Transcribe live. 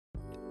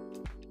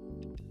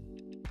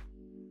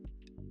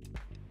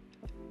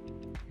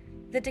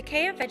The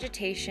decay of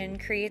vegetation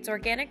creates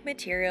organic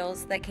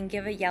materials that can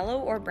give a yellow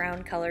or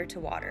brown color to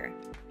water.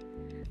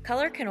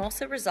 Color can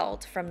also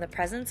result from the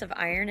presence of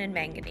iron and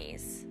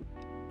manganese.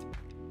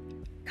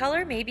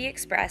 Color may be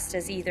expressed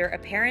as either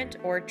apparent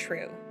or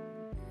true.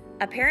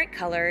 Apparent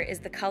color is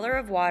the color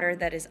of water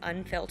that is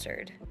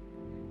unfiltered.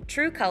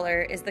 True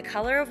color is the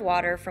color of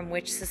water from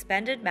which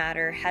suspended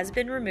matter has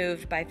been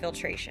removed by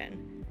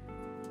filtration.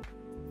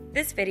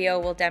 This video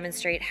will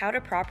demonstrate how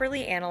to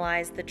properly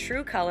analyze the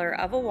true color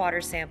of a water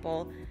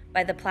sample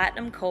by the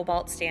platinum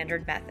cobalt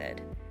standard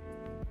method.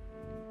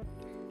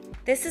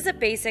 This is a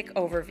basic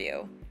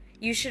overview.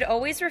 You should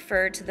always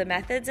refer to the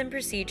methods and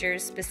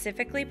procedures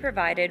specifically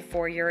provided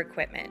for your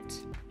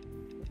equipment.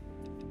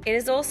 It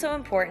is also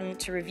important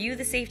to review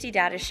the safety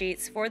data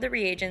sheets for the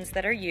reagents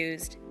that are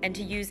used and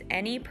to use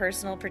any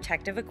personal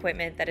protective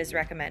equipment that is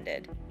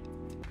recommended.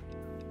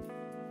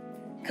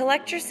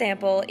 Collect your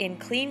sample in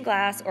clean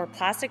glass or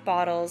plastic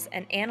bottles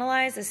and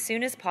analyze as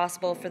soon as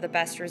possible for the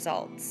best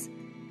results.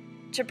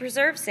 To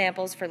preserve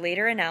samples for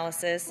later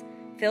analysis,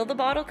 fill the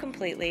bottle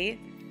completely,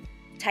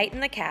 tighten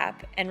the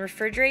cap, and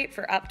refrigerate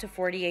for up to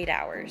 48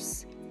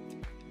 hours.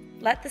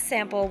 Let the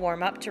sample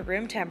warm up to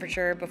room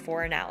temperature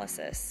before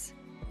analysis.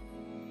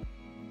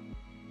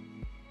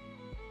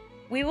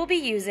 We will be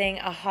using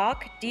a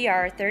Hawk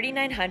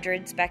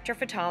DR3900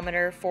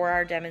 spectrophotometer for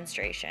our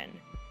demonstration.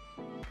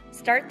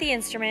 Start the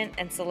instrument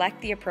and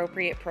select the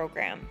appropriate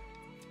program.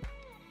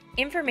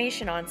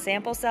 Information on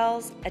sample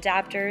cells,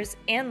 adapters,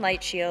 and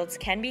light shields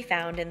can be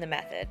found in the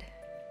method.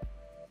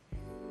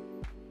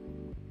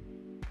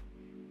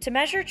 To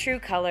measure true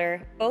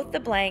color, both the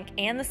blank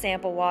and the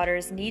sample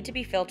waters need to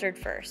be filtered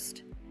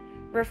first.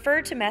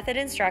 Refer to method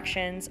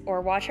instructions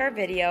or watch our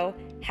video,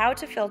 How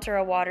to Filter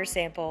a Water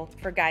Sample,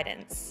 for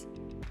guidance.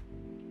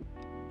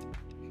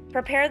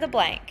 Prepare the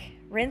blank.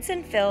 Rinse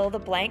and fill the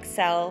blank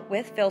cell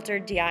with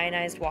filtered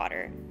deionized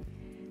water.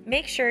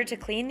 Make sure to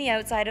clean the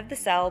outside of the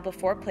cell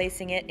before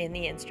placing it in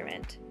the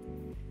instrument.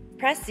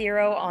 Press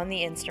 0 on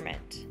the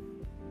instrument.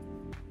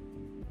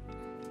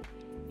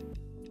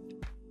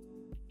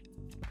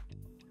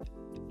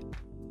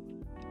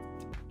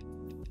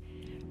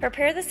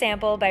 Prepare the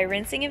sample by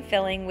rinsing and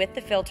filling with the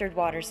filtered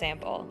water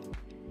sample.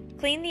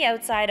 Clean the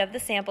outside of the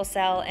sample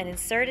cell and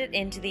insert it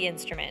into the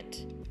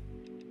instrument.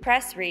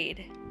 Press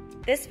read.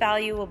 This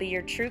value will be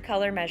your true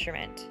color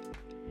measurement.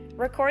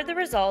 Record the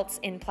results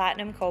in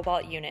platinum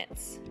cobalt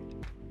units.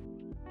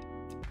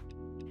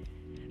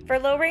 For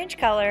low-range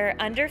color,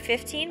 under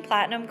 15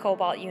 platinum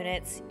cobalt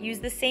units, use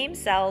the same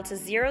cell to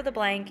zero the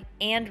blank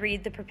and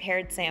read the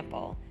prepared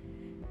sample.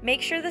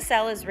 Make sure the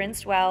cell is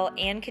rinsed well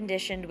and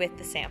conditioned with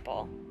the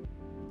sample.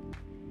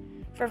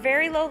 For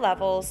very low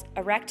levels,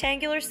 a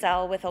rectangular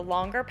cell with a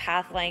longer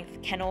path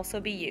length can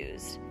also be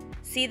used.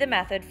 See the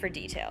method for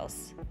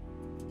details.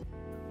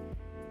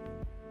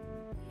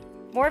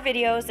 More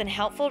videos and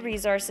helpful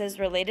resources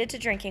related to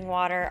drinking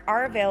water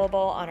are available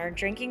on our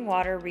Drinking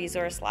Water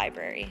Resource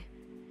Library.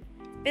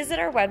 Visit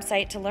our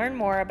website to learn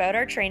more about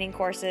our training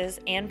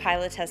courses and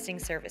pilot testing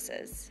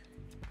services.